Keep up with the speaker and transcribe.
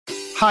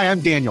Hi,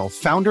 I'm Daniel,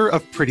 founder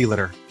of Pretty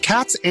Litter.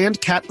 Cats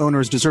and cat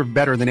owners deserve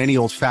better than any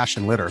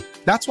old-fashioned litter.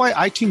 That's why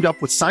I teamed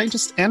up with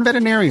scientists and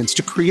veterinarians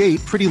to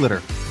create Pretty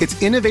Litter.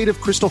 Its innovative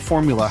crystal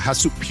formula has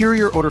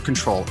superior odor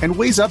control and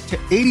weighs up to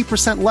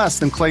 80% less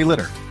than clay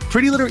litter.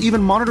 Pretty Litter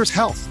even monitors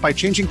health by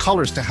changing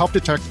colors to help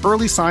detect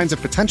early signs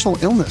of potential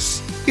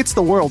illness. It's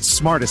the world's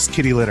smartest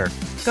kitty litter.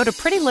 Go to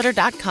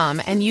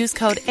prettylitter.com and use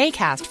code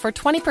ACAST for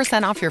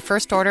 20% off your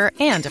first order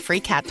and a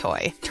free cat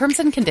toy. Terms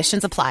and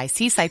conditions apply.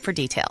 See site for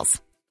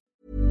details.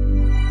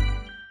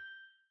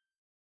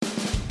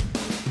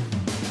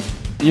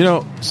 You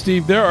know,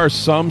 Steve, there are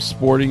some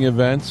sporting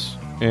events,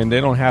 and they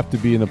don't have to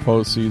be in the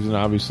postseason.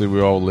 Obviously, we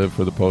all live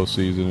for the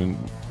postseason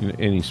in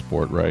any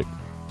sport, right?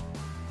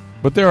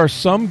 But there are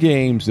some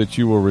games that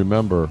you will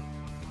remember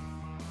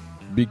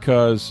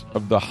because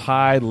of the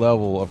high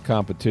level of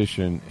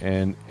competition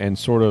and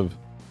sort of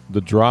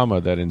the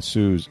drama that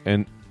ensues,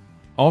 and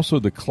also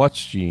the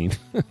clutch gene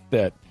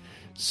that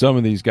some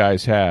of these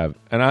guys have.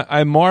 And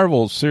I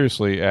marvel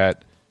seriously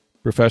at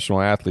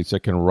professional athletes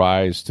that can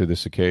rise to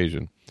this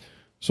occasion.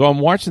 So I'm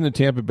watching the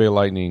Tampa Bay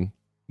Lightning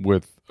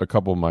with a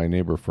couple of my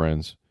neighbor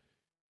friends,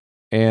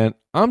 and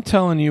I'm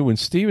telling you, when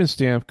Steven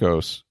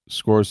Stamkos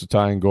scores the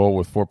tying goal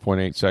with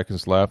 4.8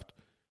 seconds left,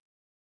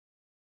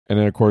 and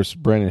then, of course,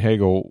 Brandon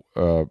Hagel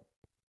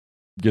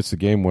gets the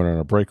game winner on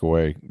a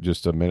breakaway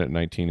just a minute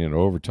 19 into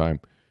overtime,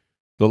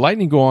 the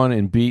Lightning go on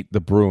and beat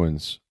the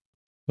Bruins,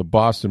 the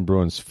Boston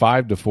Bruins,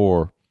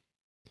 5-4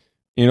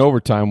 in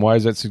overtime. Why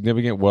is that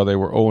significant? Well, they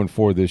were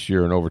 0-4 this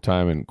year in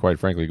overtime, and quite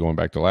frankly, going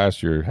back to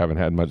last year, haven't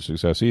had much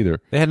success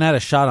either. They hadn't had a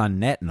shot on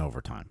net in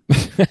overtime.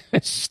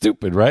 It's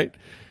stupid, right?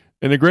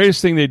 And the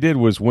greatest thing they did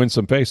was win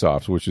some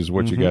faceoffs, which is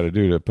what you got to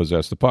do to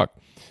possess the puck.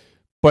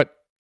 But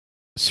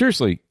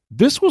seriously,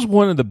 this was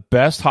one of the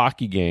best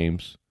hockey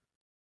games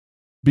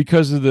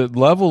because of the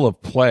level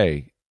of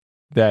play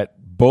that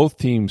both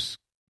teams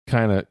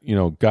kind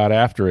of, got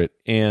after it.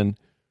 And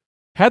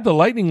had the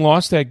Lightning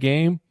lost that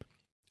game,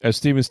 as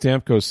Steven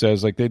Stamkos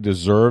says, like, they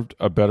deserved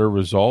a better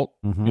result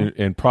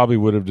and probably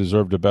would have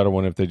deserved a better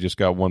one if they just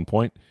got 1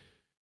 point.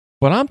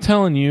 But I'm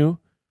telling you,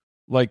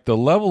 like, the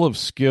level of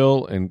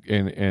skill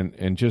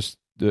and just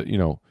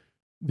the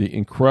the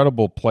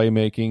incredible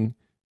playmaking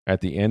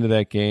at the end of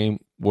that game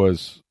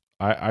was,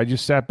 I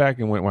just sat back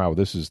and went, wow,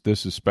 this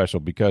is special,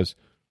 because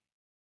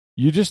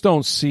you just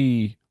don't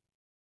see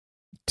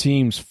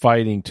teams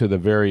fighting to the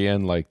very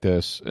end like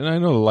this. And I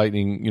know the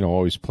Lightning,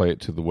 always play it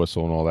to the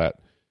whistle and all that,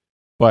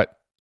 but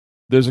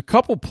there's a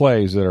couple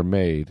plays that are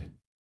made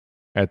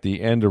at the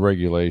end of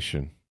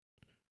regulation,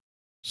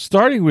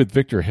 starting with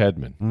Victor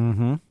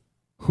Hedman,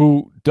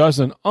 who does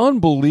an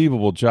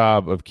unbelievable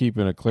job of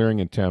keeping a clearing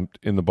attempt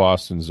in the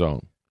Boston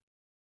zone.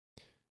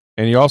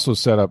 And he also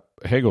set up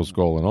Hagel's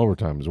goal in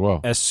overtime as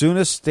well. As soon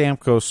as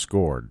Stamkos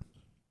scored,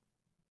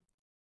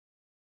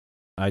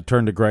 I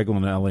turned to Greg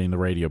Linelli in the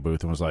radio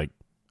booth and was like,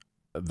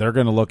 they're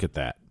going to look at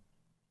that.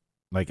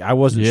 Like, I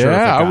wasn't sure.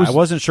 I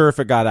wasn't sure if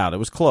it got out. It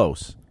was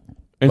close.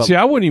 And see,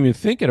 I wasn't even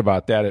thinking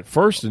about that at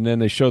first, and then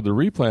they showed the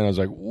replay, and I was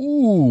like,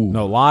 ooh.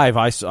 No, live,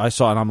 I saw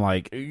it, and I'm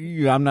like,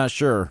 I'm not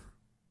sure.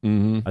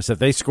 I said, if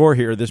they score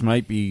here, this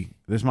might be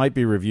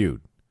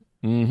reviewed.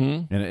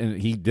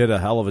 And he did a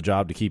hell of a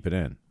job to keep it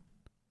in.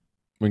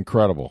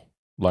 Incredible.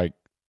 Like,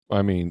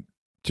 I mean,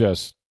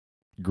 just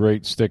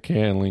great stick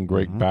handling,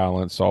 great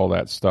balance, all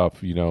that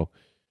stuff,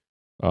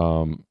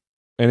 And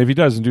if he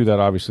doesn't do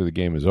that, obviously the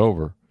game is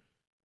over.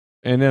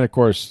 And then, of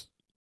course,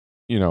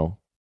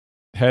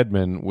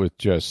 Hedman with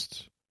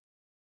just,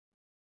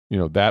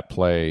 that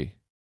play,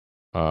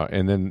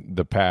 and then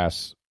the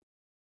pass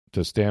to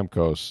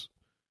Stamkos,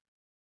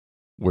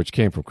 which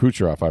came from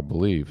Kucherov, I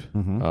believe.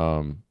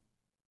 And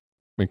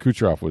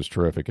Kucherov was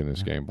terrific in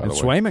this game, by the way.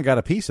 And Swayman got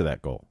a piece of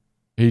that goal.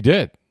 He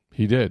did.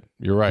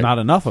 You're right. Not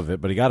enough of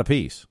it, but he got a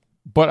piece.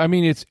 But, I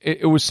mean,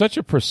 it was such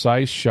a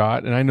precise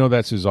shot, and I know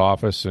that's his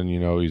office, and,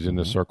 he's in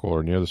the circle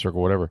or near the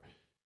circle, whatever.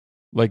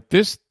 Like,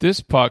 this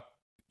puck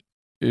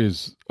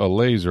is a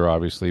laser,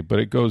 obviously, but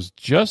it goes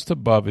just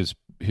above his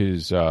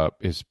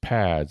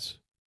pads,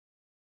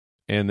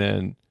 and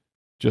then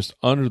just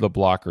under the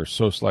blocker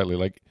so slightly.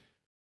 Like,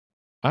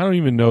 I don't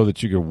even know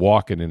that you could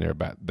walk it in there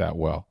that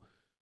well,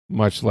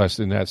 much less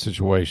in that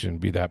situation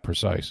be that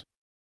precise.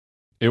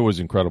 It was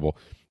incredible.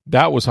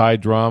 That was high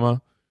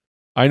drama.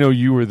 I know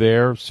you were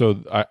there,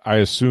 so I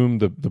assume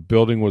the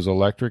building was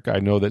electric. I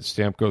know that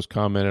Stamkos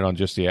commented on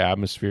just the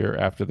atmosphere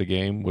after the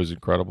game was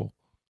incredible.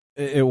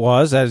 It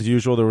was, as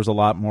usual. There was a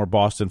lot more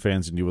Boston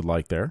fans than you would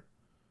like there.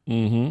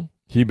 He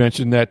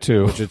mentioned that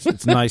too. Which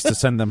it's nice to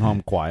send them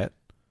home quiet.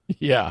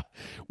 Yeah.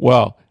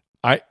 Well,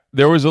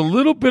 there was a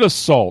little bit of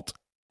salt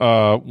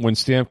when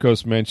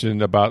Stamkos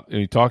mentioned and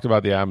he talked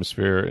about the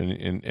atmosphere,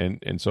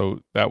 and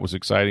so that was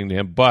exciting to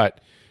him. But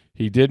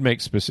he did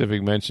make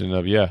specific mention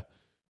of,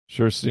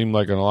 sure seemed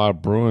like a lot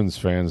of Bruins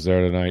fans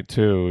there tonight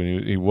too,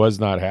 and he was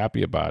not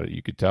happy about it.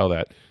 You could tell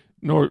that.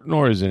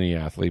 Nor is any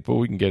athlete, but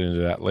we can get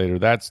into that later.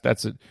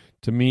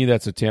 To me,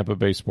 that's a Tampa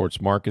Bay sports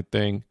market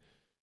thing.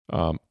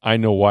 I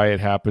know why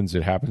it happens.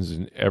 It happens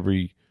in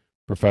every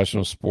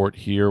professional sport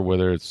here,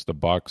 whether it's the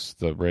Bucks,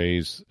 the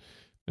Rays,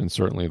 and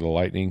certainly the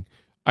Lightning.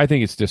 I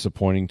think it's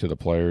disappointing to the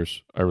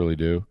players. I really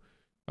do.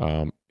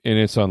 And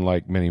it's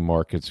unlike many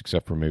markets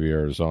except for maybe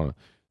Arizona.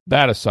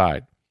 That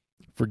aside,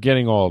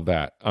 forgetting all of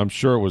that, I'm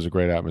sure it was a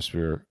great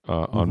atmosphere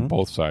on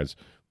both sides.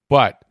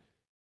 But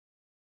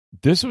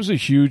this was a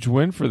huge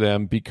win for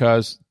them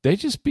because they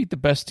just beat the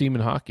best team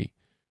in hockey.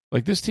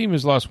 Like, this team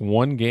has lost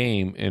one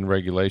game in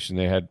regulation.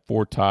 They had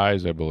 4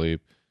 ties, I believe.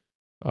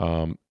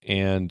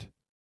 And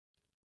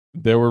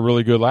they were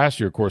really good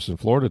last year. Of course, in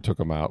Florida took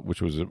them out, which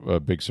was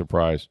a big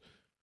surprise.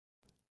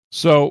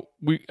 So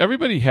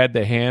everybody had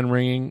the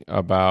hand-wringing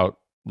about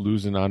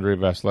losing Andrei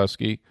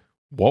Vasilevsky.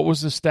 What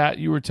was the stat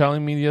you were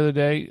telling me the other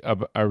day,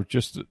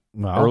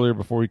 earlier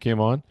before we came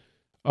on,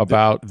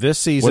 about this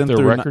season what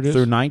their record is?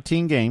 Through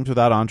 19 games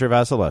without Andrei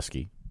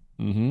Vasilevsky,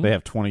 they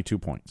have 22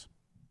 points.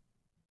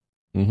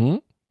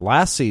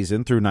 Last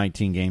season, through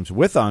 19 games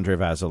with Andrei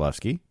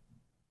Vasilevsky,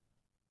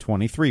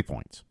 23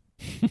 points.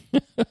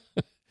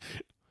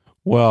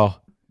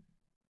 Well,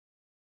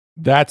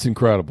 that's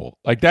incredible.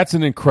 Like, that's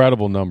an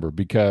incredible number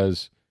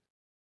because,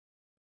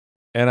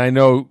 and I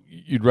know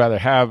you'd rather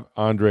have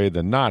Andre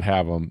than not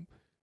have him,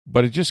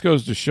 but it just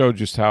goes to show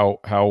just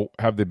how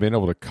have they been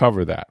able to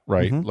cover that,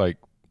 right? Like,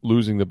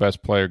 losing the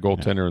best player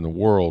goaltender in the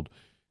world,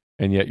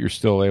 and yet you're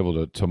still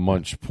able to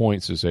munch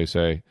points, as they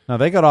say. Now,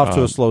 they got off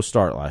to a slow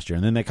start last year,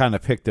 and then they kind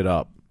of picked it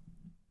up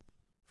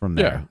from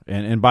there. Yeah.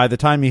 And by the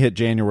time you hit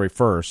January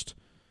 1st,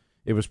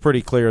 it was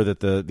pretty clear that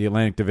the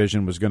Atlantic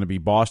Division was going to be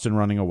Boston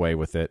running away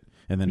with it,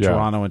 and then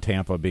Toronto and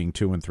Tampa being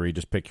 2 and 3.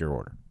 Just pick your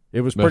order.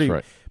 It was pretty.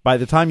 Right. By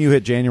the time you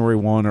hit January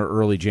 1 or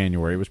early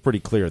January, it was pretty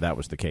clear that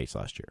was the case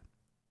last year.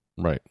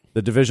 Right.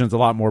 The division's a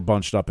lot more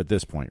bunched up at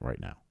this point right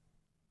now.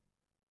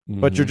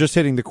 But you're just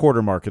hitting the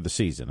quarter mark of the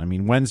season. I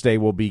mean, Wednesday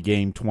will be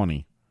game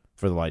 20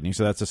 for the Lightning,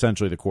 so that's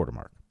essentially the quarter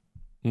mark.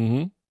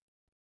 And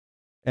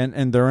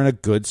they're in a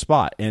good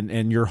spot.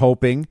 And you're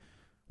hoping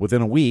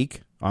within a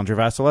week, Andrei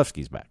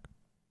Vasilevsky's back.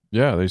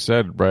 Yeah, they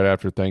said right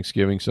after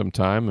Thanksgiving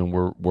sometime, and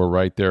we're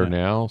right there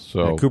now.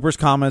 So and Cooper's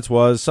comments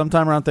was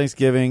sometime around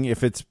Thanksgiving.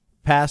 If it's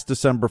past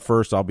December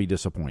 1st, I'll be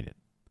disappointed.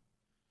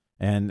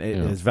 And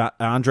as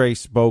Andre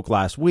spoke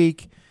last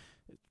week,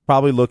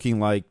 probably looking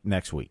like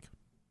next week,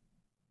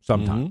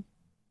 sometime.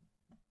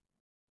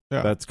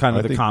 Yeah, that's kind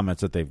of the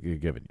comments that they've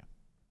given you.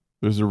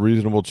 There's a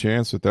reasonable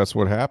chance that that's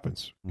what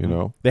happens. You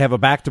know, they have a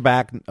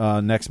back-to-back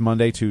next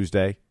Monday,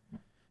 Tuesday,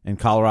 in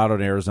Colorado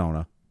and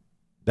Arizona.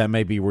 That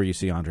may be where you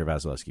see Andrei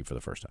Vasilevsky for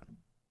the first time.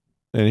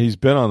 And he's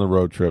been on the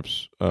road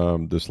trips.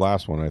 This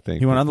last one, I think.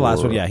 He went on the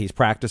last one. Yeah, he's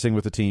practicing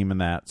with the team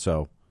and that.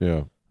 So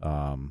yeah,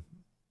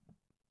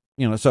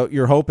 so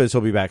your hope is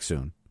he'll be back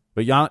soon.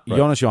 But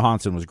Jonas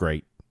Johansson was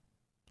great.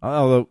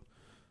 Although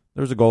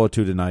there was a goal or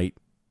two tonight,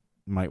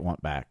 might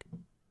want back.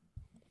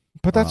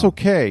 But that's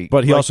okay.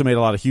 But he also made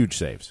a lot of huge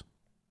saves.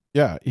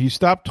 Yeah, he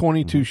stopped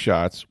 22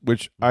 shots,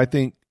 which I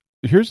think.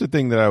 Here's the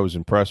thing that I was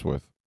impressed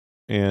with,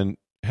 and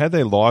had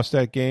they lost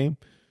that game,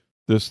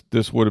 this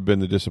would have been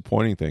the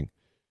disappointing thing.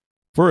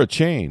 For a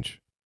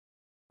change,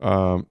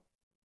 Jeremy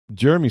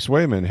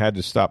Swayman had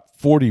to stop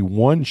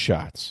 41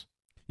 shots.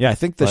 Yeah, I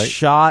think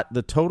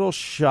the total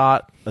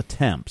shot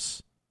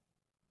attempts,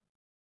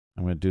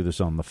 I'm going to do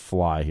this on the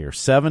fly here,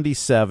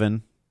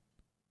 77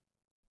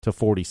 to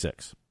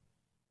 46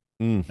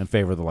 in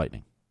favor of the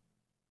Lightning.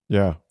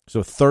 Yeah.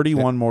 So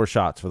 31 more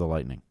shots for the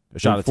Lightning.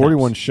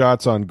 41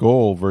 shots on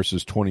goal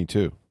versus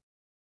 22.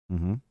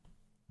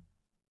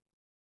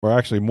 Or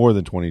actually more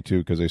than 22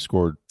 because they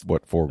scored,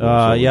 4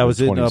 goals?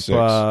 It was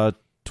up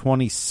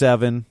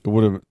 27. It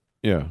would have,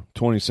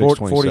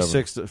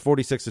 26,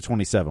 46 to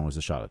 27 was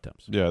the shot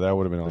attempts. Yeah, that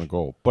would have been on the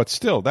goal. But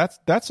still,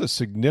 that's a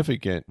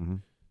significant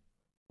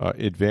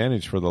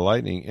advantage for the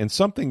Lightning and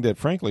something that,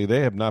 frankly,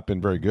 they have not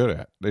been very good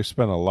at. They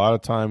spent a lot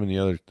of time in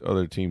the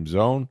other team's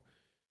zone.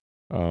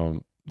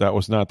 That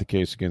was not the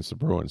case against the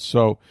Bruins.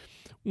 So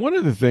one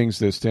of the things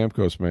that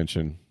Stamkos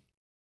mentioned,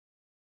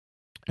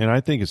 and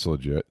I think it's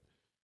legit,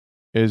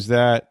 is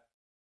that,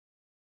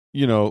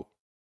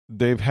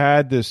 they've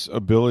had this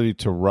ability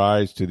to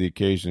rise to the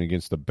occasion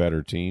against the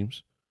better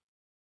teams,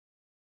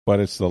 but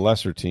it's the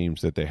lesser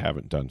teams that they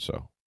haven't done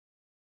so.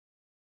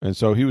 And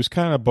so he was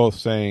kind of both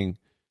saying,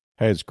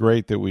 hey, it's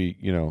great that we,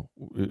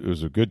 it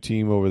was a good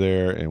team over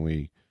there and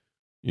we,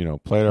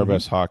 played our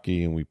best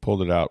hockey and we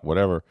pulled it out,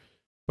 whatever.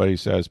 But he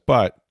says,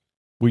 but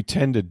we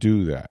tend to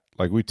do that.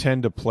 Like, we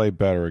tend to play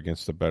better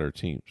against the better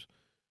teams,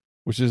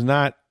 which is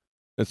not,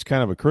 it's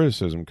kind of a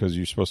criticism because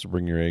you're supposed to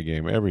bring your A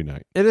game every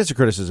night. It is a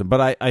criticism,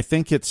 but I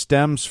think it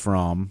stems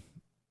from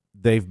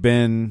they've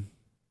been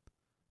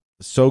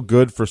so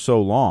good for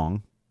so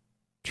long.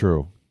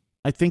 True.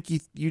 I think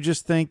you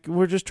just think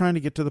we're just trying to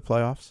get to the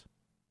playoffs.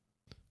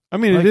 I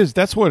mean, it is.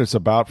 That's what it's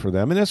about for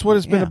them, and that's what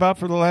it's been about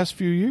for the last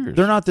few years.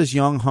 They're not this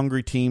young,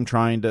 hungry team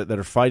that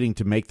are fighting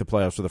to make the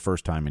playoffs for the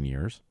first time in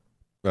years.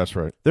 That's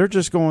right. They're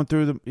just going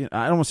through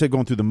I don't want to say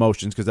going through the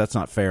motions because that's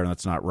not fair and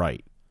that's not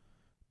right.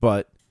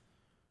 But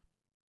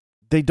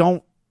they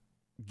don't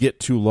get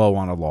too low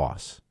on a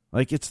loss.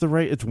 Like, it's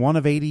one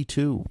of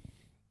 82.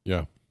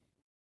 Yeah.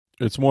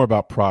 It's more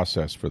about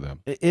process for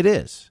them. It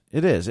is.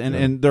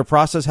 And their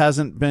process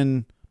hasn't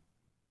been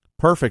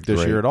perfect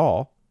this year at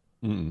all.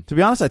 Mm-mm. To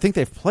be honest, I think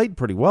they've played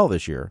pretty well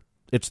this year.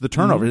 It's the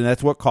turnover, and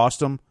that's what cost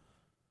them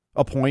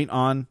a point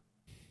on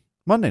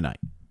Monday night.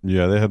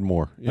 Yeah, they had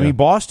more. Yeah. I mean,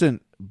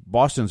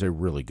 Boston's a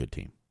really good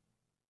team.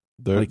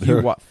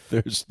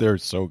 They're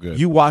so good.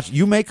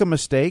 You make a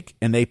mistake,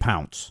 and they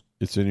pounce.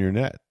 It's in your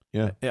net.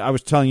 Yeah, I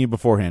was telling you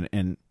beforehand,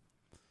 and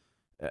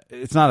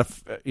it's not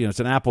it's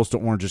an apples to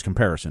oranges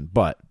comparison,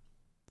 but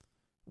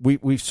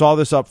we saw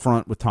this up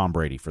front with Tom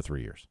Brady for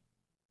 3 years.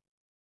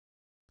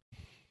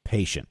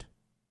 Patient.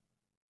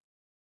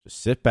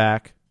 Just sit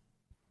back.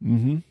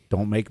 Mm-hmm.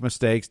 Don't make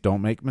mistakes.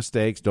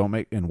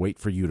 And wait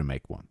for you to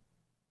make one.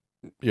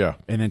 Yeah.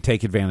 And then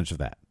take advantage of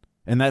that.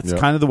 And that's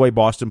kind of the way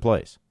Boston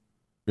plays.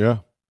 Yeah.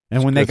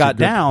 And when they got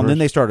down, then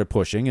they started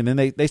pushing, and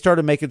then they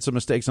started making some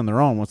mistakes on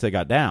their own once they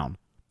got down.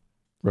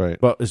 Right.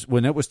 But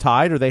when it was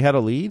tied or they had a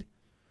lead,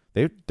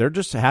 they're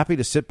just happy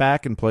to sit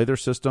back and play their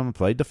system,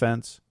 play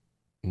defense,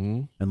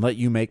 and let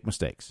you make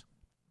mistakes.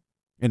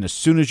 And as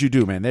soon as you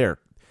do, man,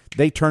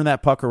 they turn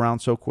that puck around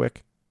so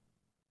quick.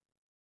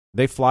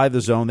 They fly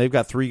the zone. They've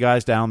got 3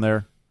 guys down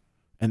there,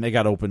 and they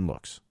got open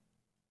looks.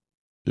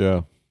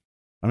 Yeah.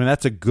 I mean,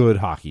 that's a good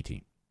hockey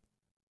team.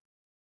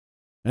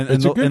 And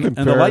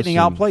the Lightning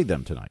outplayed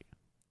them tonight.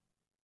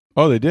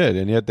 Oh, they did,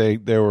 and yet they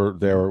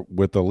were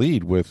with the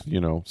lead with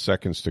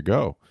seconds to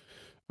go.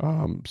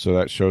 So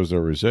that shows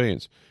their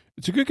resilience.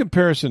 It's a good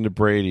comparison to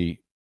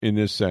Brady in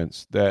this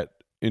sense that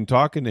in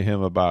talking to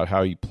him about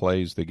how he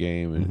plays the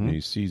game and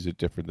he sees it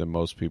different than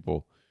most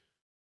people.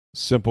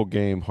 Simple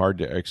game, hard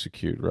to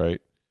execute,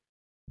 right?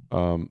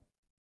 But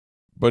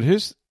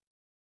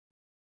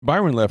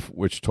Byron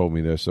Leftwich told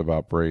me this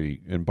about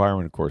Brady, and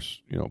Byron, of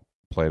course,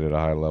 played at a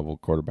high level,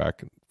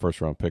 quarterback,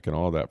 first round pick, and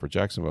all that for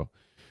Jacksonville.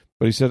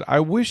 But he said, I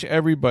wish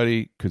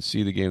everybody could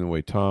see the game the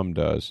way Tom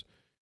does.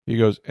 He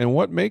goes, and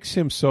what makes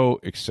him so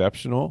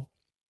exceptional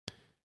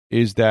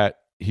is that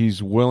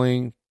he's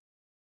willing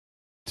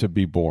to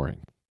be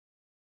boring.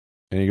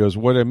 And he goes,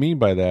 what I mean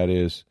by that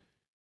is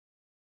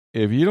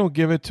if you don't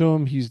give it to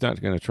him, he's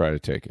not going to try to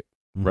take it,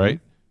 right?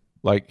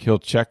 Like he'll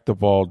check the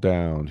ball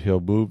down. He'll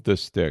move the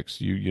sticks.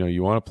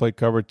 You want to play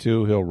cover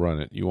 2, he'll run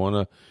it. You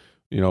want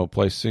to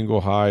play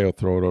single high, he'll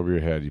throw it over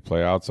your head. You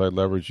play outside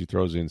leverage, he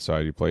throws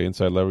inside. You play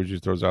inside leverage, he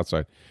throws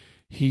outside.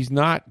 He's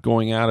not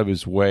going out of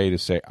his way to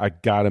say, I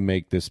got to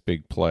make this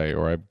big play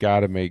or I've got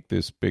to make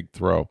this big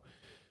throw,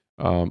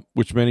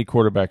 which many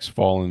quarterbacks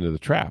fall into the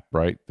trap,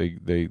 right?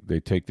 They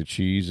take the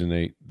cheese and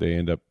they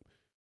end up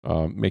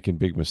making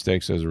big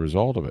mistakes as a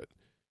result of it.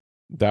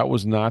 That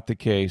was not the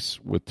case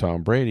with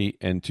Tom Brady.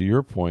 And to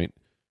your point,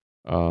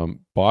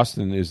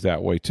 Boston is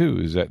that way too,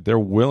 is that they're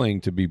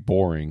willing to be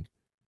boring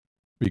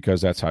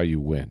because that's how you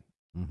win.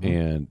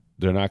 And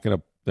they're not going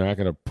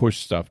to push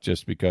stuff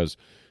just because,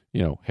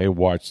 hey,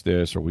 watch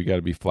this, or we got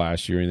to be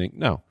flashy or anything.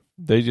 No,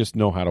 they just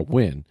know how to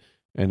win,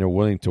 and they're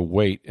willing to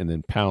wait and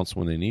then pounce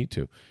when they need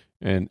to.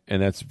 And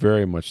that's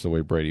very much the way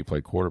Brady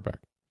played quarterback.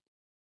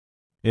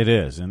 It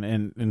is.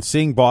 And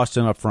seeing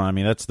Boston up front, I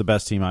mean, that's the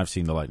best team I've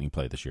seen the Lightning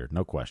play this year.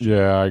 No question.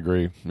 Yeah, I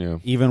agree. Yeah.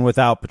 Even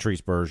without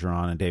Patrice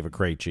Bergeron and David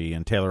Krejci,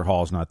 and Taylor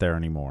Hall's not there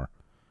anymore.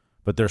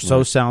 But they're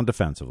so sound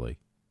defensively.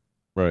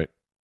 Right.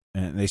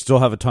 And they still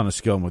have a ton of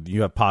skill.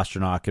 You have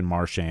Pasternak and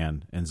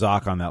Marchand, and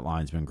Zach on that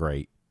line's been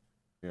great.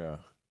 Yeah.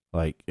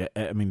 Like,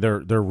 I mean,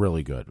 they're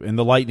really good. And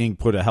the Lightning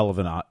put a hell of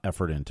an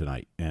effort in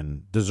tonight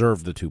and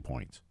deserved the 2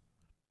 points.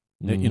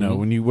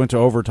 When you went to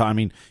overtime, I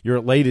mean, you're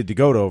elated to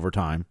go to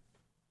overtime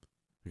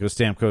because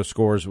Stamkos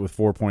scores with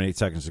 4.8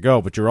 seconds to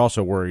go, but you're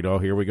also worried, oh,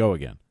 here we go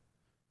again.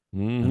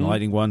 And the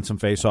Lightning won some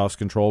faceoffs,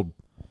 controlled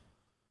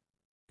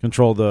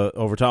the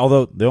overtime,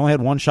 although they only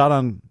had one shot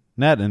on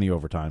net in the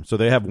overtime. So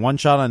they have one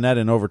shot on net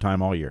in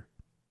overtime all year.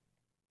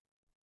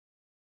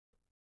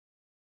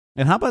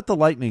 And how about the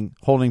Lightning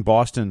holding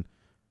Boston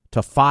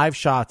to 5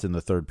 shots in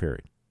the third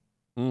period?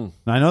 Now,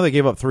 I know they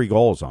gave up 3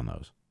 goals on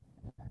those.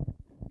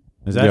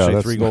 There's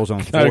actually 3 goals on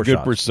 4 shots. Not a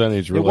good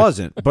percentage, really. It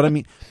wasn't, but I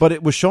mean, but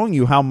it was showing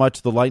you how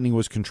much the Lightning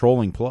was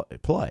controlling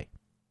play.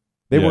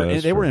 They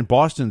were in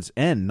Boston's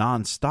end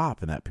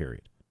nonstop in that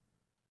period.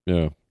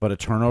 Yeah. But a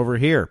turnover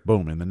here,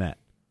 boom, in the net.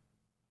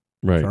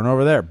 Right.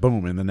 Turnover there,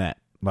 boom, in the net.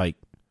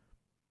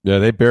 Yeah,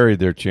 they buried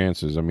their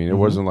chances. I mean, it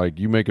wasn't like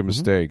you make a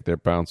mistake, they're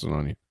pouncing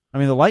on you. I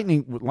mean, the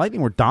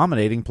Lightning were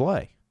dominating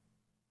play.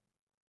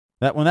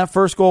 When that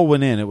first goal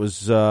went in, it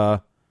was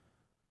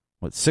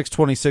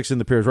 6:26 in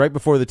the period, right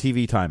before the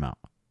TV timeout,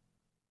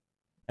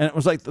 and it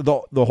was like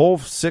the whole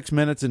 6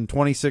 minutes and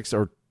 26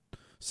 or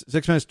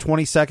 6 minutes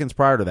 20 seconds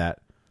prior to that,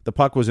 the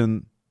puck was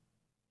in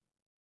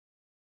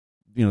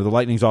the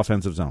Lightning's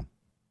offensive zone.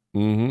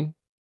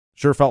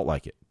 Sure felt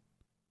like it.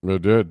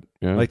 It did.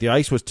 Yeah. Like the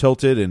ice was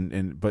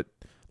tilted, but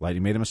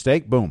Lightning made a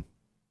mistake. Boom.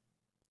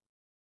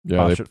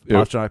 Yeah,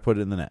 Pastor and I put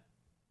it in the net.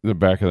 The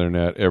back of their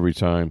net every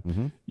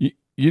time.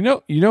 You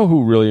know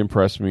who really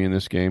impressed me in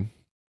this game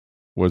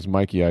was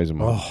Mikey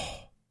Eisenman.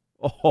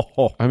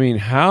 Oh. I mean,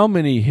 how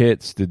many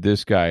hits did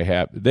this guy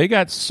have? They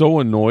got so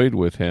annoyed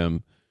with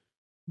him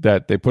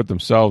that they put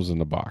themselves in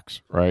the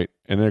box, right?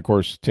 And then, of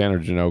course, Tanner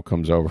Jeannot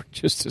comes over and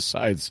just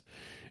decides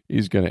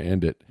he's going to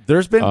end it.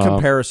 There's been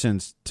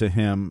comparisons to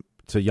him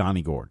to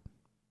Yanni Gourde.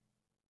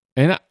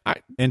 And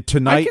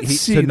tonight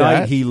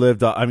he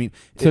lived up. I mean,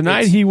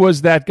 tonight he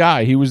was that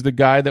guy. He was the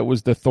guy that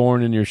was the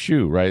thorn in your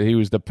shoe, right? He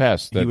was the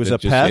pest. He was that a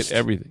just pest. hit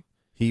everything.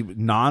 He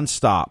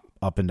nonstop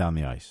up and down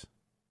the ice,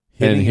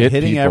 hitting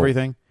people.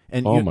 Everything.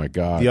 And my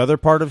God, the other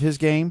part of his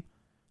game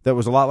that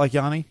was a lot like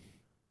Yanni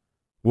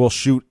will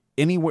shoot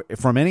anywhere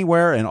from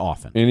anywhere and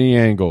often, any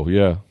angle.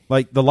 Yeah,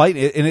 like the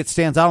Lightning, and it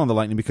stands out on the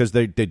Lightning because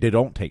they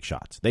don't take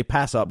shots. They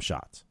pass up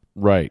shots.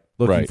 Right,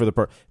 looking for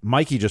the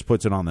Mikey just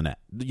puts it on the net.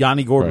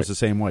 Yanni Gourde was the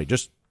same way.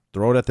 Just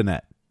throw it at the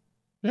net.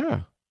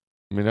 Yeah,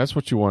 I mean that's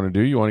what you want to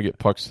do. You want to get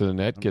pucks to the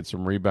net, get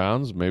some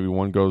rebounds. Maybe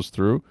one goes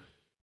through.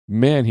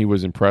 Man, he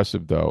was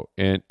impressive though,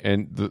 and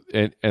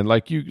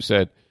like you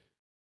said,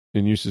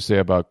 and used to say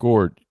about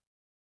Gourde,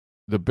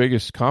 the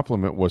biggest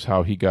compliment was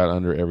how he got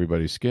under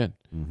everybody's skin.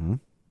 Mm-hmm.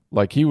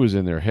 Like he was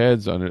in their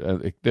heads.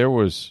 There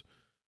was,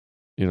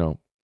 and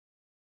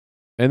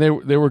they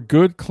were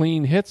good,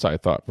 clean hits. I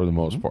thought for the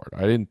most part.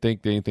 I didn't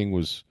think anything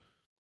was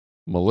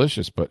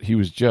malicious, but he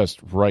was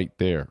just right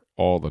there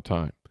all the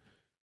time.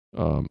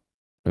 And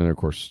of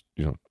course,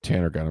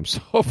 Tanner got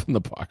himself in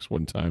the box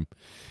one time,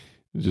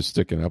 just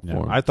sticking up for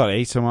him. I thought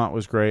Asamont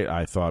was great.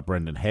 I thought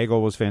Brendan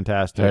Hagel was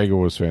fantastic. Hagel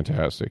was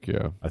fantastic.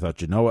 Yeah. I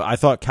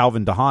thought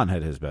Calvin DeHaan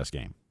had his best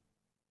game.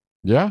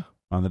 Yeah,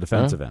 on the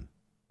defensive end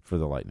for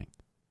the Lightning.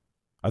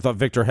 I thought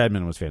Victor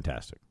Hedman was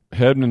fantastic.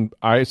 Hedman,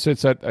 I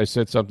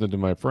said something to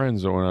my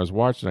friends when I was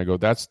watching. I go,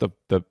 that's the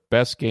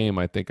best game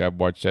I think I've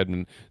watched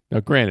Hedman.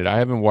 Now, granted, I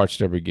haven't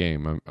watched every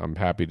game. I'm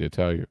happy to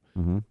tell you.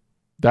 Mm-hmm.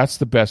 That's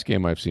the best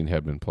game I've seen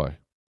Hedman play.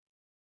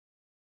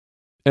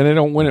 And they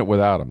don't win it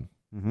without him.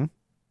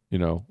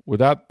 Mm-hmm.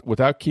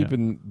 Without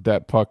keeping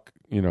that puck,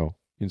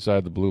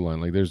 inside the blue line.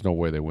 Like, there's no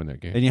way they win that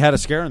game. And you had a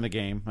scare in the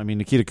game. I mean,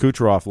 Nikita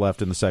Kucherov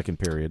left in the second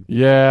period.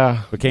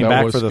 Yeah. But came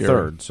back for the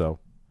third, so.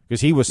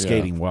 Because he was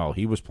skating well.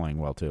 He was playing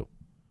well, too.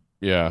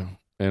 Yeah.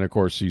 And, of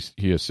course,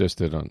 he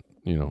assisted on,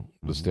 the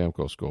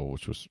Stamkos goal,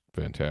 which was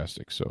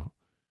fantastic. So,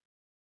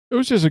 it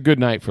was just a good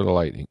night for the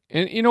Lightning.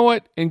 And you know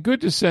what? And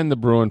good to send the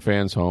Bruin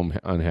fans home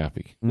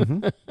unhappy.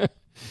 Mm-hmm.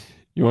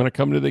 You want to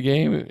come to the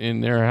game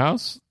in their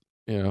house?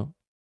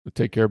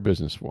 Take care of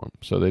business for them.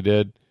 So, they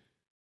did.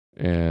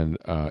 And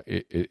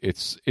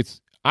it's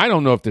I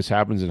don't know if this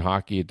happens in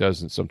hockey. It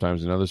doesn't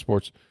sometimes in other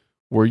sports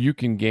where you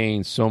can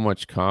gain so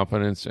much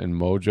confidence and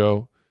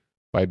mojo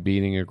by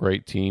beating a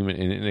great team and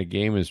in a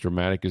game as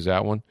dramatic as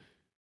that one.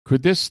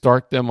 Could this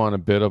start them on a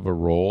bit of a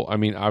roll? I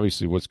mean,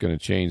 obviously what's going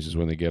to change is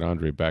when they get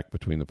Andre back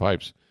between the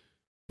pipes.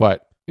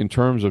 But in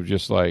terms of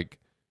just like,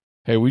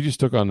 hey, we just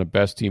took on the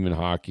best team in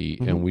hockey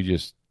and we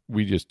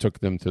just took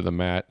them to the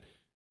mat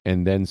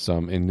and then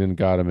some and then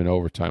got them in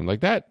overtime. Like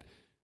that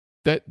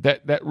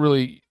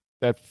really,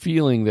 that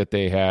feeling that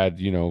they had,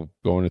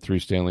 going to 3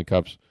 Stanley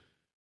Cups,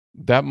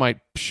 that might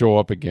show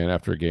up again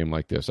after a game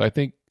like this. I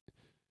think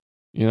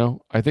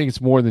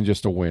it's more than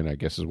just a win, I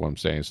guess is what I'm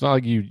saying. It's not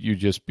like you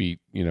just beat,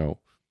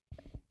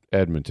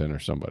 Edmonton or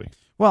somebody.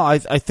 Well, I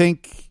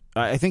think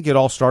it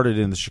all started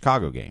in the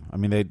Chicago game. I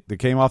mean, they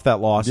came off that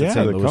loss at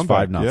St. Louis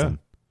 5-0.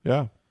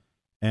 Yeah.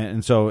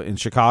 And so in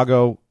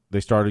Chicago, they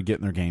started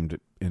getting their game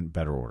in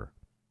better order.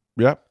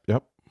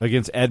 Yep.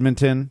 Against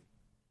Edmonton,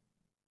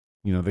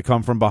 they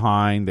come from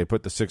behind. They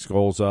put the 6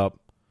 goals up.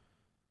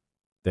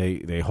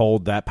 They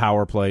hold that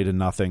power play to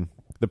nothing.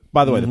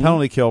 By the way, the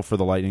penalty kill for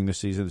the Lightning this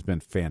season has been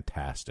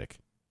fantastic.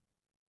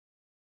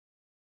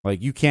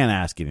 Like, you can't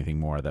ask anything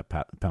more of that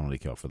penalty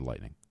kill for the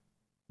Lightning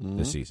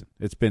this season.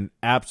 It's been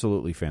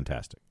absolutely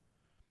fantastic.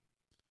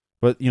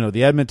 But,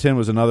 the Edmonton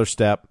was another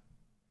step,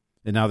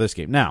 and now this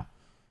game. Now,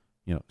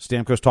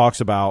 Stamkos talks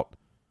about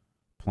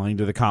playing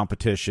to the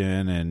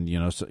competition and,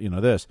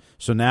 this.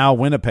 So now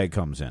Winnipeg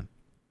comes in.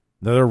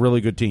 They're a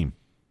really good team.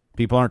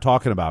 People aren't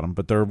talking about them,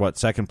 but they're,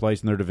 second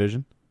place in their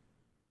division?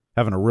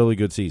 Having a really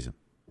good season.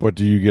 What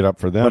do you get up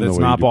for them? But it's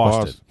not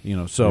Boston.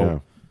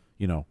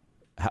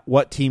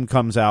 What team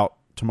comes out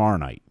tomorrow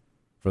night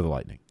for the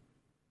Lightning?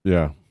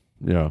 Yeah.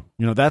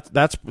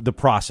 That's the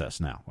process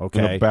now,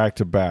 okay? Back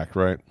to back,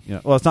 right?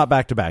 Well, it's not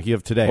back to back. You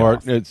have today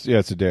off. It's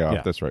a day off.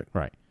 Yeah, that's right.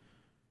 Right.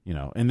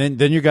 And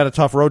then you got a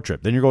tough road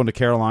trip. Then you're going to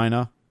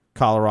Carolina,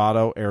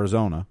 Colorado,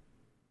 Arizona.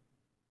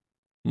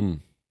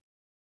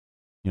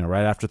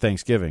 Right after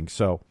Thanksgiving.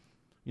 So,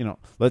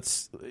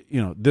 this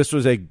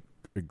was a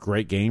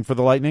great game for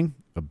the Lightning,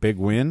 a big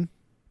win.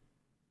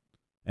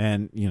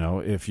 And,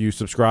 if you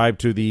subscribe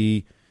to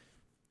the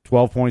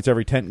 12 points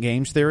every 10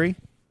 games theory,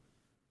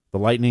 the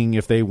Lightning,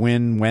 if they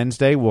win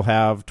Wednesday, will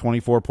have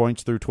 24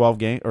 points through 12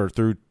 game or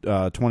through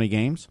 20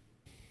 games,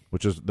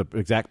 which is the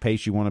exact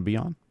pace you want to be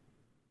on.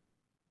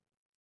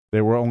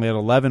 They were only at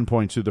 11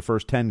 points through the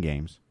first 10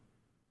 games.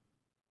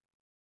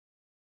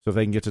 So if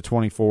they can get to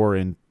 24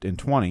 in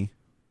 20,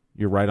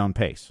 you're right on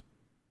pace.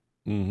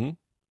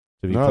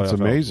 Mm-hmm. No, it's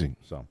amazing.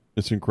 So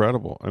it's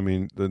incredible. I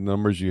mean, the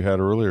numbers you had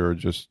earlier are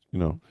just,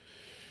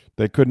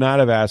 they could not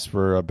have asked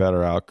for a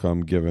better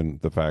outcome given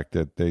the fact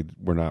that they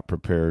were not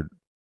prepared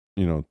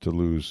to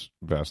lose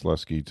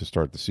Vasilevsky to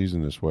start the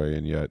season this way,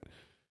 and yet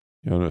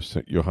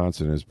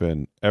Johansson has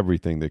been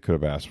everything they could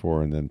have asked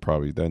for, and then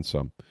probably then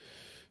some.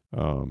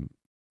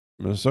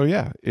 So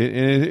yeah,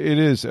 it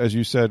is, as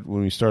you said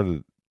when we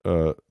started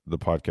the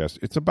podcast,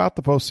 it's about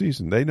the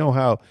postseason. They know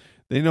how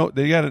they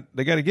got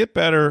to get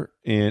better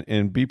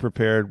and be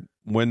prepared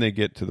when they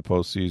get to the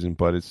postseason,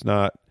 but it's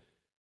not,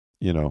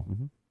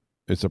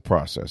 it's a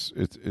process.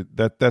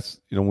 That's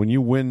when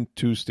you win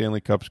 2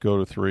 Stanley Cups, go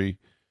to 3,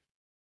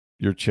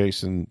 you're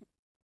chasing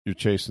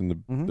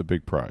the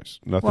big prize,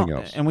 nothing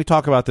else. And we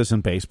talk about this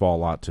in baseball a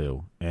lot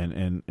too,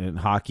 and in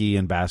hockey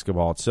and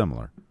basketball, it's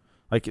similar.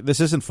 Like, this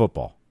isn't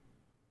football,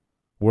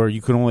 where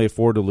you can only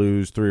afford to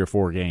lose 3 or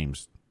 4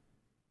 games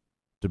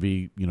to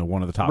be,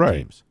 one of the top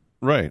teams.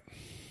 Right.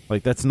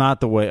 Like, that's not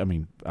the way. I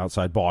mean,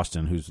 outside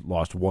Boston, who's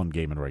lost 1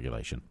 game in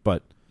regulation,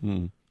 but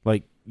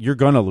like, you're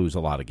going to lose a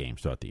lot of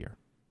games throughout the year.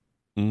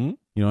 Mm-hmm.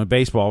 In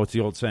baseball, it's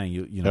the old saying: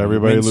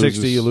 everybody you win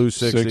 60, loses you lose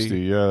 60. 60,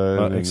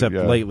 yeah. Except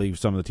lately,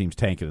 some of the teams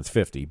tank it; it's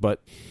 50.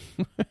 But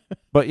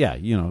yeah,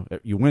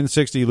 you win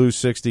 60, you lose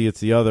 60. It's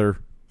the other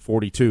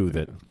 42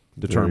 that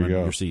determine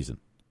your season.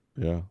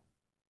 Yeah.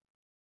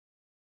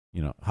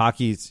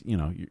 Hockey's.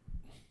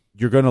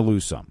 You're going to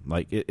lose some.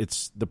 Like,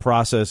 it's the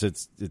process.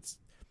 It's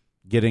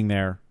getting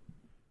there.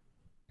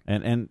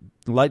 And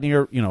Lightning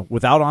are,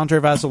 without Andre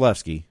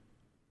Vasilevsky,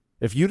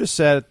 if you'd have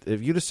said at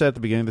the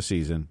beginning of the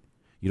season,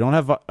 you don't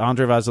have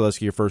Andre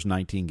Vasilevsky your first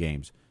 19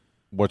 games.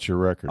 What's your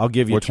record? I'll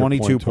give you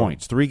 22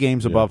 points, 3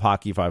 games above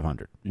Hockey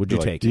 500. Would you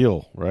take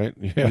deal, right?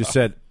 Yeah. You just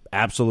said,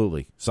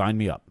 absolutely, sign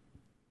me up.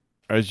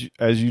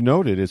 As you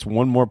noted, it's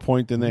 1 more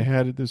point than they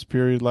had at this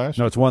period last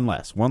year. No, it's 1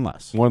 less. 1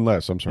 less. 1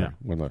 less. I'm sorry. Yeah.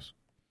 1 less.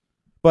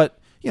 But,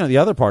 the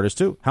other part is,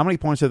 too, how many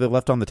points have they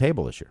left on the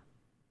table this year?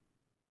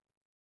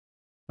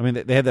 I mean,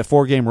 they had that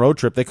 4-game road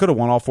trip. They could have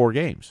won all 4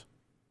 games.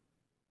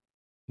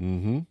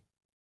 Mm-hmm.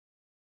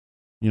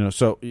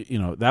 So,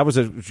 that was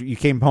you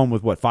came home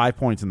with, 5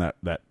 points in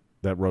that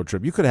road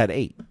trip. You could have had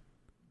 8.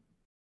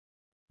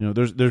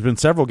 There's been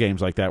several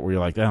games like that where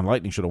you're like, damn,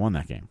 Lightning should have won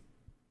that game.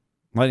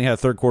 Lightning had a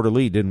third-quarter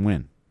lead, didn't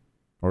win.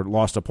 Or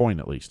lost a point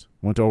at least.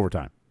 Went to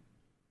overtime.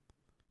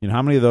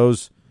 How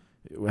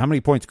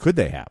many points could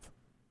they have?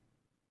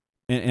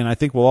 And I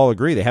think we'll all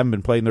agree they haven't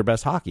been playing their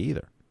best hockey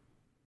either.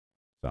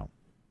 So,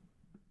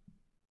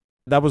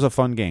 that was a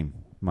fun game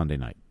Monday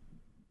night.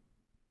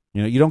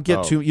 You don't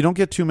get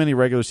too many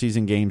regular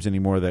season games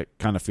anymore that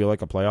kind of feel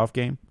like a playoff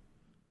game.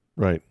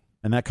 Right.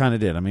 And that kind of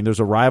did. I mean, there's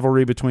a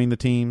rivalry between the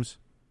teams.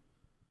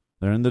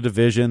 They're in the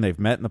division. They've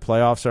met in the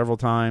playoffs several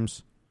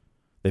times.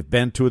 They've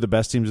been 2 of the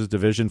best teams in the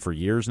division for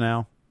years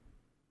now.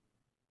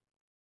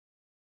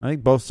 I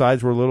think both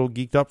sides were a little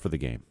geeked up for the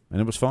game,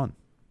 and it was fun.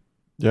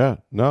 Yeah.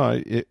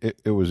 No, it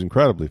was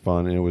incredibly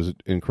fun, and it was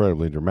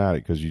incredibly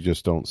dramatic because you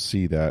just don't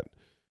see that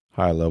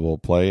high-level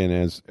play. And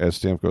as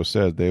Stamkos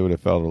said, they would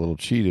have felt a little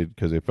cheated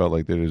because they felt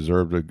like they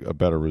deserved a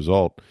better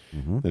result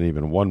than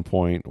even 1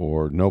 point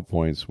or no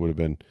points would have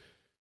been,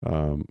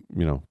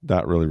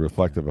 not really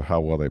reflective of how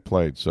well they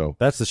played. So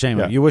that's the shame.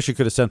 Yeah. You wish you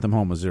could have sent them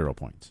home with 0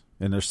 points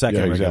in their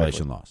second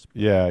regulation loss.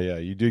 Yeah.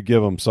 You did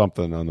give them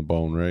something on the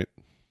bone, right?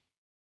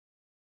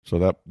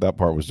 So that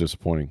part was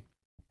disappointing.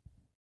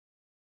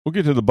 We'll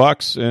get to the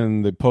Bucks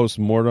and the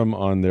post-mortem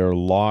on their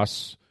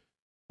loss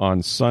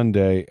on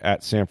Sunday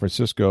at San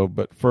Francisco.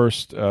 But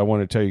first, I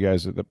want to tell you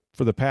guys that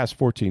for the past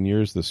 14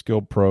 years, the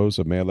skilled pros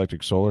of May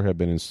Electric Solar have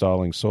been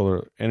installing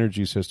solar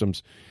energy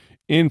systems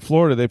in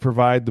Florida. They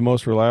provide the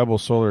most reliable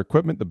solar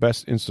equipment, the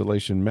best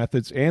installation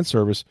methods, and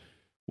service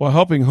while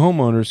helping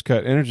homeowners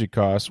cut energy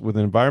costs with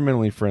an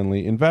environmentally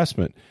friendly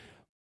investment.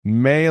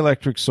 May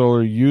Electric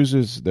Solar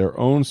uses their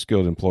own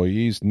skilled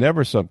employees,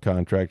 never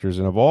subcontractors,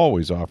 and have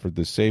always offered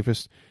the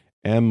safest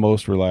and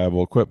most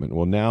reliable equipment.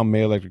 Well, now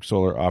May Electric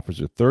Solar offers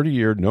a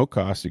 30-year,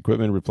 no-cost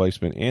equipment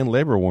replacement and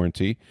labor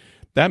warranty.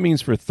 That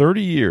means for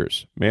 30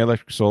 years, May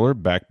Electric Solar,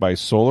 backed by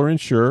Solar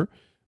Insure,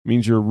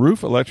 means your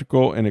roof,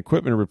 electrical, and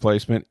equipment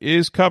replacement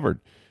is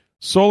covered.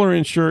 Solar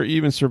Insure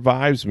even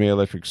survives May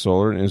Electric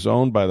Solar and is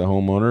owned by the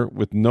homeowner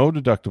with no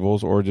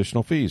deductibles or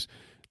additional fees.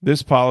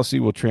 This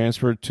policy will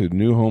transfer to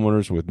new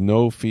homeowners with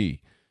no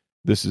fee.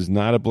 This is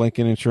not a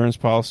blanket insurance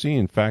policy.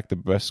 In fact, the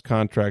best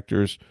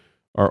contractors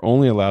are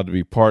only allowed to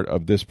be part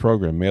of this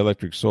program. May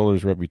Electric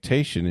Solar's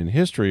reputation and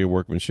history of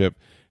workmanship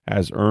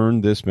has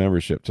earned this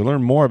membership. To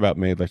learn more about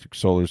May Electric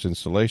Solar's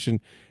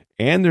installation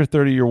and their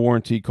 30-year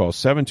warranty, call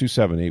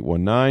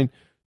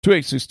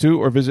 727-819-2862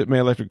 or visit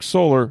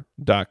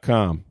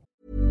mayelectricsolar.com.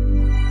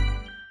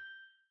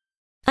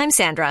 I'm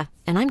Sandra,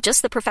 and I'm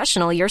just the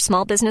professional your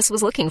small business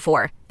was looking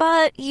for.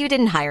 But you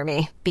didn't hire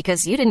me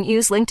because you didn't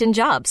use LinkedIn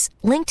Jobs.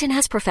 LinkedIn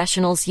has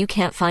professionals you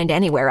can't find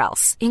anywhere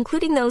else,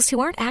 including those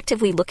who aren't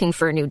actively looking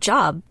for a new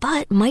job,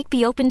 but might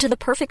be open to the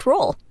perfect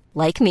role,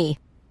 like me.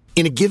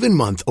 In a given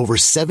month, over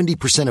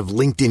 70% of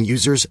LinkedIn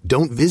users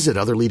don't visit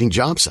other leading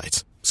job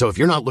sites. So if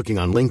you're not looking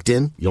on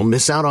LinkedIn, you'll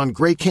miss out on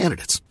great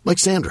candidates, like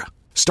Sandra.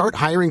 Start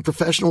hiring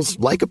professionals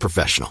like a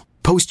professional.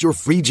 Post your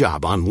free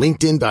job on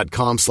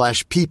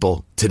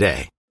linkedin.com/people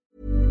today.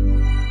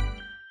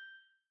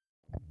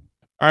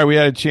 All right, we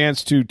had a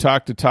chance to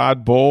talk to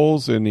Todd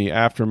Bowles in the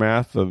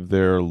aftermath of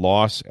their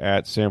loss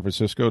at San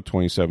Francisco,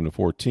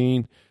 27-14.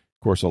 Of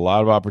course, a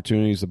lot of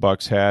opportunities the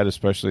Bucs had,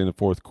 especially in the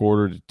fourth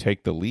quarter, to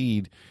take the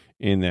lead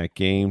in that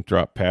game.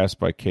 Drop pass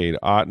by Cade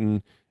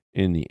Otton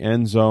in the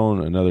end zone,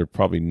 another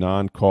probably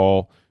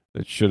non-call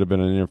that should have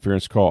been an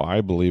interference call, I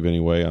believe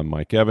anyway, on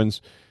Mike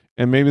Evans.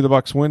 And maybe the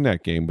Bucs win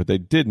that game, but they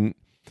didn't.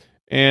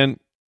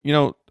 And, you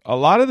know, a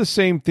lot of the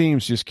same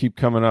themes just keep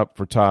coming up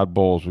for Todd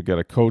Bowles. We got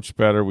to coach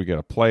better. We got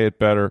to play it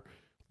better,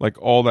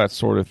 like all that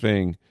sort of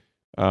thing.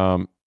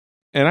 And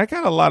I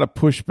got a lot of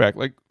pushback.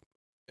 Like,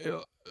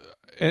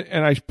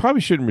 and I probably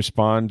shouldn't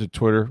respond to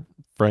Twitter,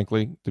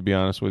 frankly, to be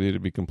honest with you, to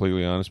be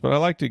completely honest. But I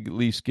like to at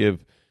least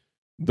give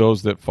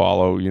those that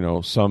follow, you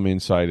know, some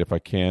insight if I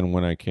can,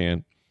 when I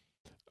can.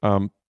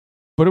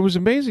 But it was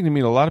amazing to me.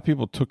 A lot of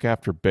people took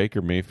after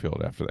Baker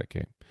Mayfield after that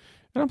game,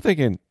 and I'm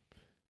thinking,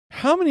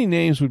 how many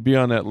names would be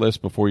on that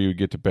list before you would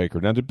get to Baker?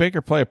 Now, did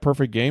Baker play a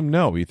perfect game?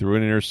 No. He threw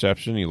an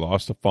interception. He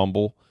lost a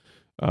fumble.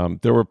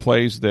 There were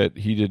plays that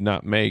he did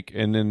not make,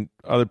 and then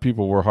other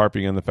people were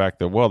harping on the fact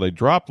that, well, they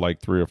dropped like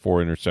 3 or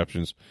 4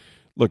 interceptions.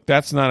 Look,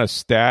 that's not a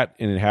stat,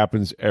 and it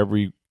happens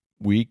every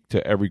week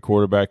to every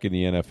quarterback in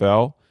the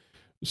NFL.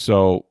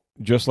 So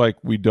just like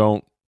we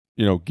don't,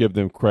 you know, give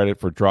them credit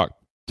for drop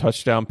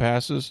touchdown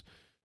passes,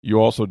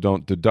 you also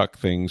don't deduct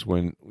things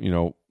when, you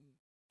know,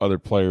 other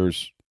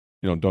players,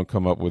 you know, don't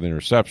come up with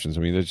interceptions. I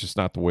mean, that's just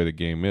not the way the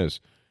game is.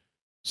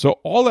 So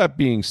all that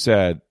being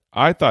said,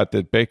 I thought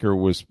that Baker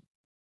was,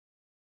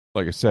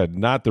 like I said,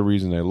 not the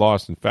reason they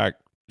lost. In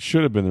fact,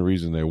 should have been the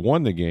reason they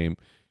won the game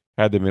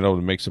had they been able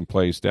to make some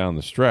plays down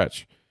the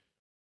stretch.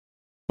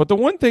 But the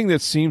one thing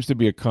that seems to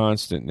be a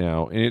constant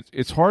now, and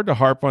it's hard to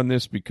harp on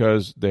this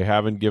because they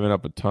haven't given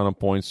up a ton of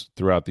points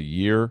throughout the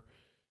year.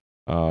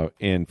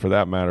 And for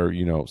that matter,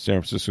 you know,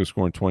 San Francisco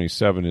scoring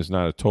 27 is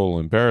not a total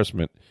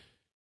embarrassment.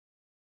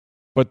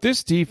 But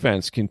this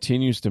defense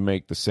continues to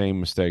make the same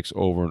mistakes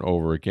over and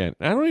over again.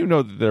 And I don't even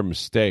know that they're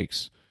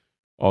mistakes,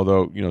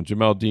 although, you know,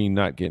 Jamel Dean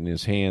not getting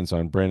his hands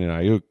on Brandon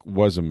Ayuk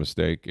was a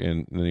mistake,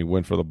 and then he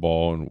went for the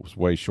ball and was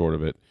way short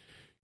of it.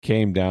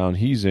 Came down.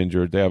 He's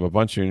injured. They have a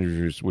bunch of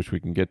injuries, which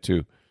we can get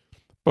to.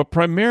 But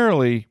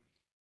primarily,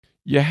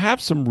 you have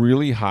some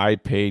really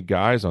high-paid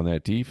guys on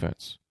that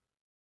defense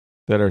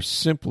that are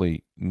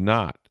simply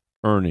not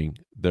earning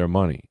their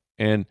money.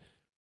 And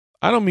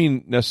I don't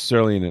mean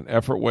necessarily in an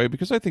effort way,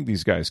 because I think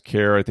these guys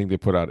care. I think they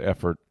put out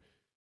effort.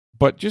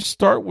 But just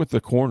start with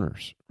the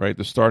corners, right?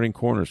 The starting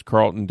corners,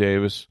 Carlton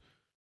Davis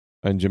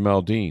and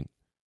Jamel Dean.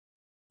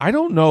 I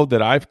don't know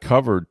that I've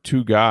covered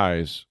 2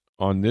 guys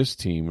on this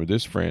team or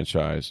this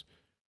franchise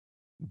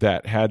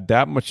that had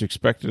that much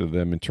expected of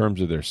them in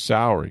terms of their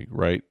salary,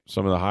 right?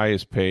 Some of the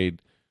highest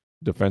paid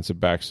defensive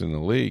backs in the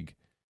league,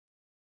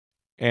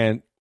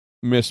 and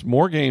missed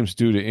more games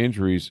due to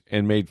injuries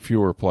and made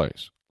fewer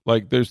plays.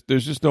 Like, there's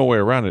just no way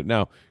around it.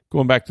 Now,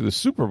 going back to the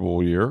Super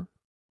Bowl year, of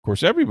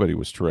course, everybody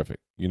was terrific,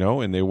 you know,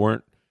 and they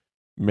weren't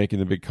making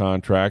the big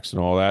contracts and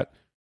all that.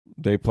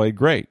 They played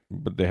great,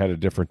 but they had a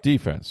different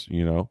defense,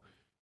 you know.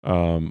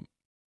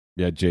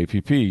 You had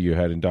JPP, you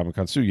had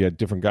Ndamukong Suh, you had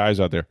different guys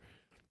out there.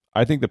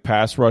 I think the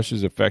pass rush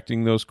is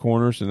affecting those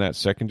corners in that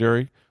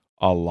secondary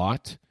a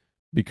lot,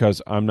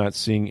 because I'm not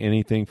seeing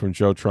anything from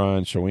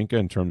Jotron Shawinka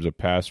in terms of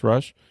pass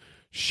rush.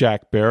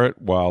 Shaq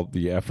Barrett, while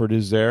the effort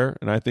is there,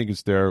 and I think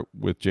it's there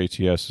with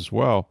JTS as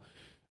well,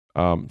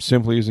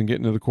 simply isn't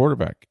getting to the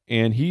quarterback.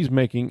 And he's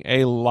making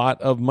a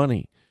lot of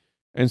money.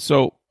 And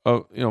so,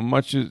 you know,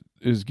 much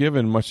is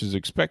given, much is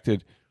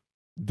expected.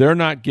 They're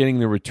not getting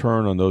the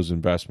return on those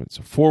investments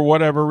for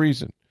whatever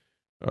reason.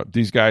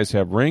 These guys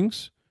have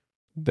rings.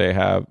 They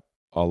have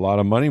a lot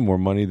of money, more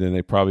money than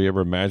they probably ever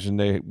imagined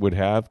they would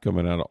have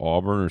coming out of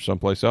Auburn or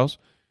someplace else.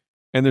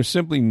 And they're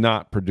simply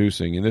not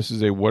producing. And this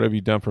is a what have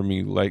you done for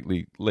me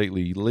lately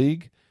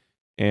league.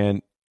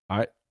 And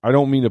I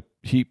don't mean to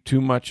heap too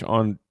much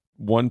on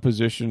one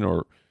position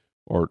or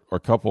a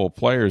couple of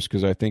players,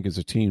 because I think it's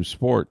a team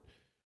sport.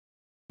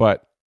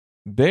 But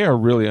they are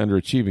really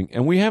underachieving.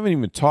 And we haven't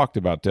even talked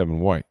about Devin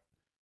White.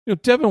 You know,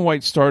 Devin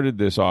White started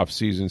this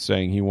offseason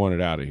saying he wanted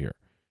out of here,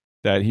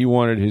 that he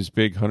wanted his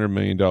big $100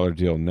 million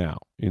deal now,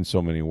 in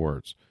so many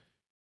words.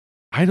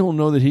 I don't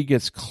know that he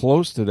gets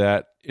close to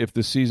that if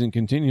the season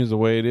continues the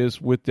way it is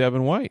with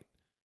Devin White.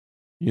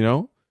 You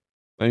know?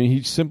 I mean,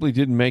 he simply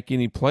didn't make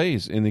any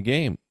plays in the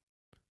game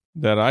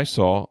that I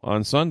saw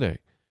on Sunday.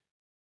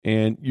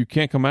 And you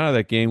can't come out of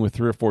that game with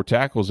 3 or 4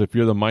 tackles if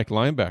you're the Mike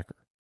linebacker,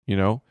 you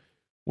know?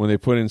 When they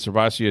put in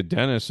Servacia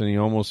Dennis, and he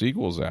almost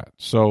equals that.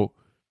 So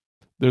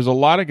there's a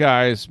lot of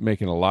guys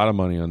making a lot of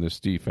money on this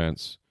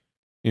defense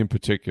in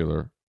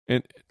particular.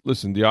 And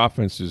listen, the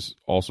offense is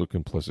also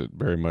complicit,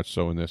 very much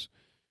so in this.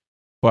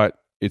 But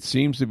it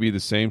seems to be the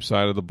same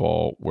side of the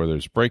ball where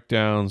there's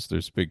breakdowns,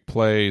 there's big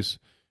plays,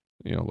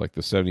 you know, like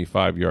the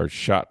 75-yard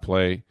shot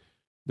play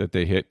that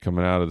they hit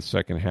coming out of the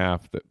second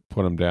half that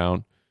put them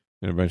down,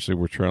 and eventually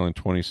we're trailing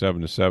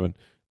 27-7.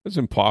 It's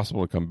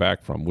impossible to come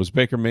back from. Was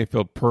Baker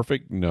Mayfield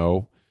perfect?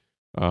 No.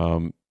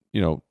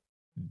 You know,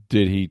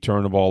 did he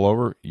turn the ball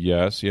over?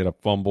 Yes. He had a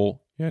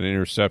fumble He had an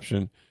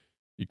interception.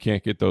 You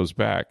can't get those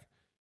back.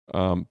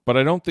 But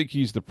I don't think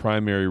he's the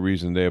primary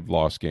reason they have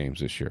lost games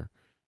this year.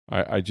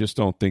 I just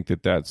don't think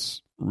that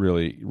that's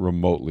really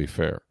remotely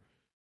fair.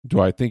 Do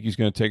I think he's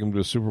going to take them to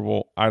the Super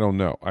Bowl? I don't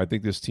know. I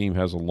think this team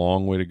has a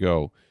long way to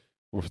go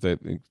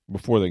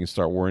before they can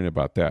start worrying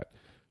about that.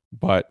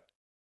 But,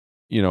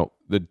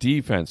 the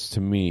defense to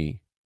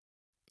me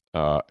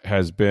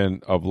has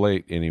been, of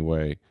late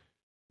anyway,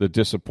 the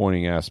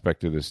disappointing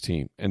aspect of this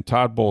team. And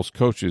Todd Bowles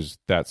coaches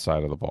that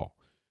side of the ball.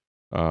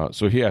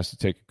 So he has to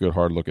take a good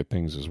hard look at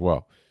things as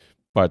well.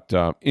 But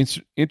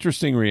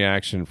interesting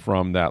reaction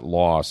from that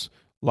loss.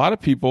 A lot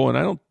of people, and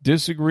I don't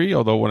disagree,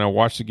 although when I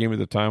watched the game at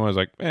the time, I was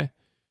like, A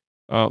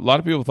lot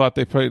of people thought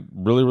they played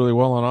really, really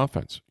well on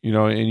offense.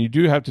 And you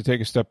do have to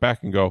take a step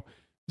back and go,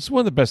 this is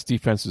one of the best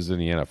defenses in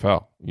the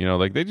NFL.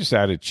 They just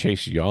added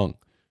Chase Young,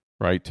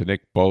 right, to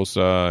Nick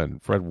Bosa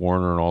and Fred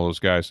Warner and all those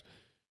guys.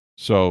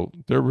 So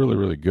they're really,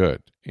 really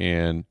good.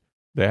 And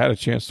they had a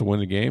chance to win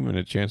the game and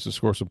a chance to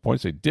score some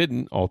points. They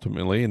didn't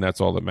ultimately, and that's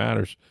all that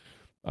matters.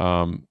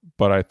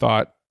 But I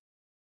thought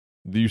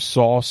you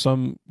saw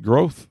some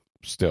growth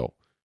still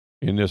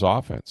in this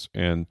offense,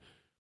 and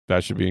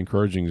that should be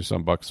encouraging to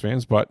some Bucs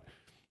fans. But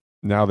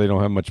now they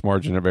don't have much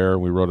margin of error.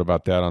 We wrote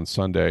about that on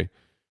Sunday,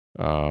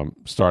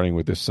 starting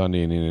with this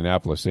Sunday in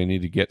Indianapolis. They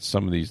need to get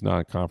some of these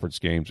non-conference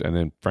games, and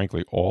then,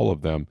 frankly, all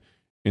of them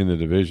in the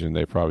division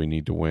they probably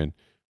need to win,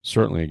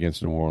 certainly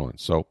against New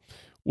Orleans. So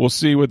we'll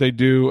see what they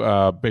do.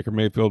 Baker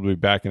Mayfield will be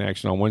back in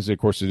action on Wednesday. Of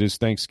course, it is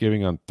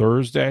Thanksgiving on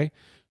Thursday,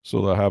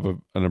 so they'll have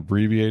an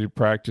abbreviated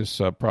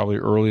practice probably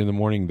early in the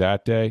morning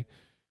that day.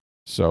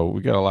 So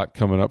we got a lot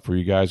coming up for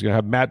you guys. Going to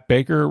have Matt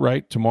Baker,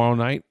 right, tomorrow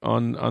night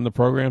on the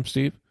program,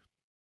 Steve?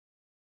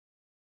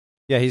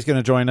 Yeah, he's going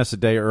to join us a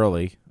day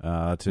early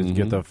to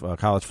get the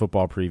college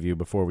football preview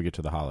before we get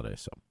to the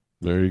holidays. So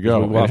there you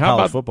go. We'll have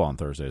college football on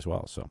Thursday as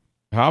well. So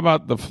how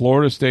about the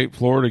Florida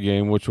State-Florida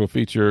game, which will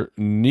feature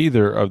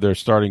neither of their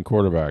starting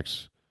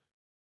quarterbacks?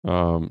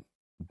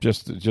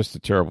 Just a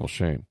terrible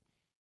shame.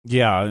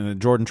 Yeah,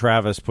 and Jordan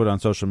Travis put on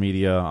social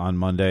media on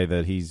Monday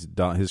that he's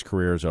done. His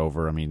career is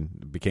over. I mean,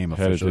 it became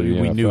official.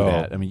 We knew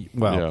that. I mean,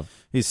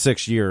 he's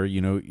 6th year,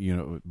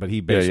 but he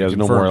basically he has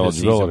no more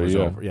eligibility.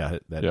 Over.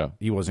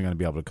 He wasn't going to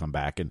be able to come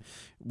back. And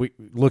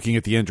looking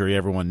at the injury,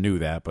 everyone knew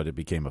that, but it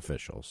became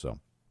official. So,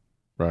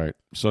 right.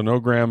 So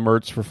no Graham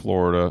Mertz for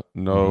Florida.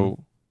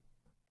 No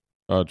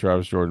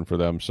Travis Jordan for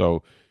them.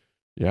 So,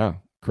 yeah,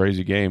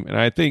 crazy game. And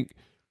I think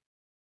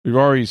we've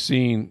already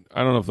seen,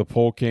 I don't know if the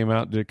poll came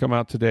out. Did it come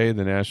out today,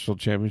 the national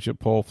championship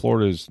poll?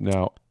 Florida is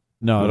now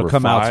No, it'll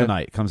come out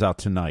tonight. It comes out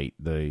tonight.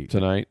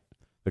 Tonight?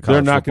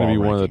 They're not going to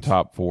be rankings. One of the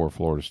top 4,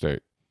 Florida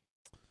State.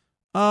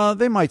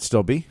 They might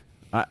still be.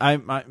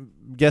 I'm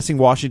guessing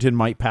Washington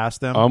might pass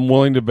them. I'm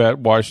willing to bet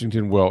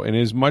Washington will. And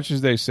as much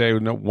as they say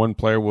one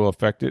player will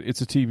affect it,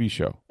 it's a TV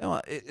show.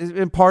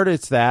 In part,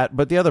 it's that.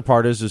 But the other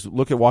part is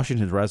look at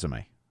Washington's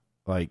resume.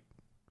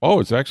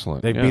 It's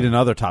excellent. They beat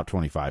another top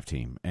 25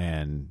 team.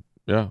 And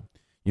yeah,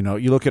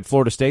 you look at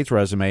Florida State's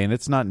resume, and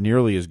it's not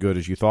nearly as good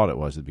as you thought it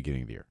was at the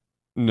beginning of the year.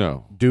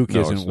 No, Duke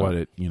isn't what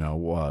it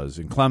was,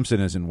 and Clemson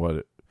isn't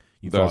what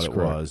you thought it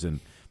was,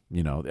 and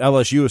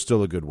LSU is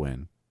still a good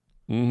win.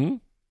 Mm-hmm.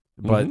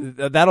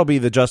 But that'll be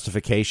the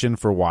justification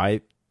for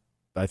why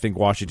I think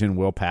Washington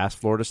will pass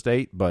Florida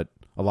State. But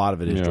a lot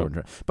of it is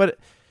Jordan. But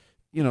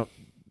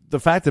the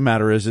fact of the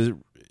matter is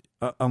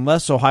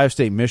unless Ohio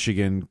State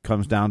Michigan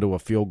comes down to a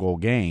field goal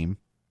game,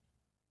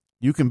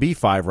 you can be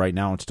 5 right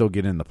now and still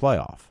get in the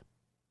playoff.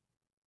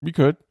 We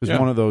could. Because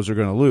one of those are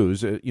going to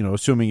lose,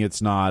 assuming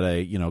it's not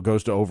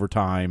goes to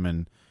overtime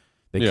and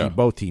they keep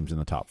both teams in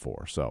the top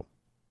 4. So,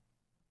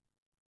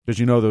 because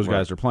those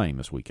guys are playing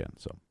this weekend.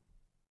 So,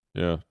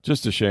 yeah,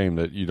 just a shame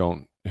that you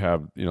don't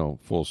have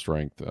full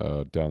strength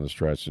down the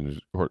stretch, and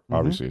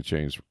obviously a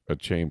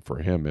shame for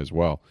him as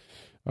well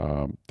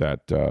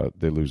that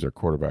they lose their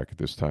quarterback at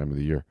this time of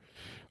the year.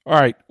 All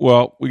right,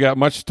 well, we got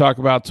much to talk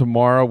about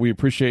tomorrow. We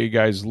appreciate you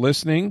guys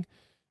listening.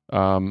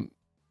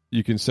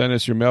 You can send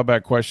us your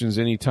mailbag questions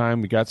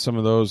anytime. We got some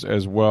of those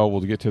as well.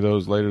 We'll get to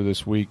those later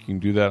this week. You can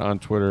do that on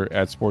Twitter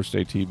at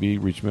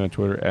SportsDayTV. Reach me on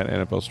Twitter at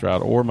NFL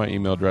Stroud, or my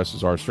email address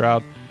is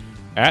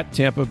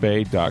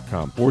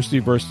rstroud@tampabay.com. For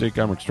Steve Burstick,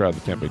 I'm Rick Stroud of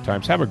the Tampa Bay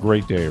Times. Have a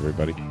great day,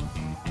 everybody.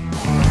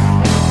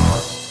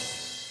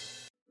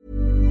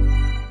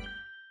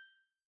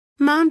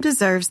 Mom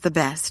deserves the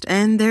best,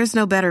 and there's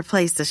no better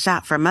place to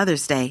shop for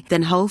Mother's Day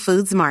than Whole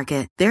Foods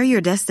Market. They're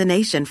your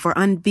destination for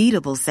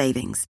unbeatable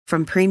savings,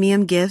 from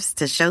premium gifts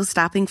to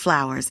show-stopping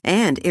flowers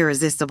and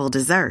irresistible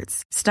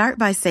desserts. Start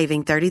by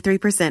saving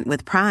 33%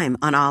 with Prime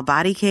on all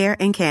body care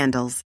and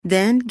candles.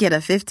 Then get a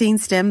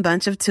 15-stem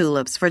bunch of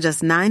tulips for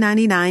just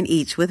 $9.99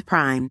 each with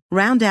Prime.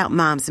 Round out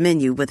Mom's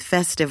menu with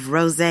festive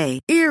rosé,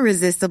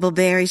 irresistible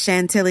berry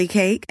chantilly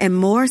cake, and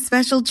more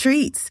special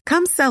treats.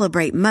 Come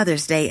celebrate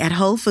Mother's Day at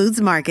Whole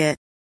Foods Market.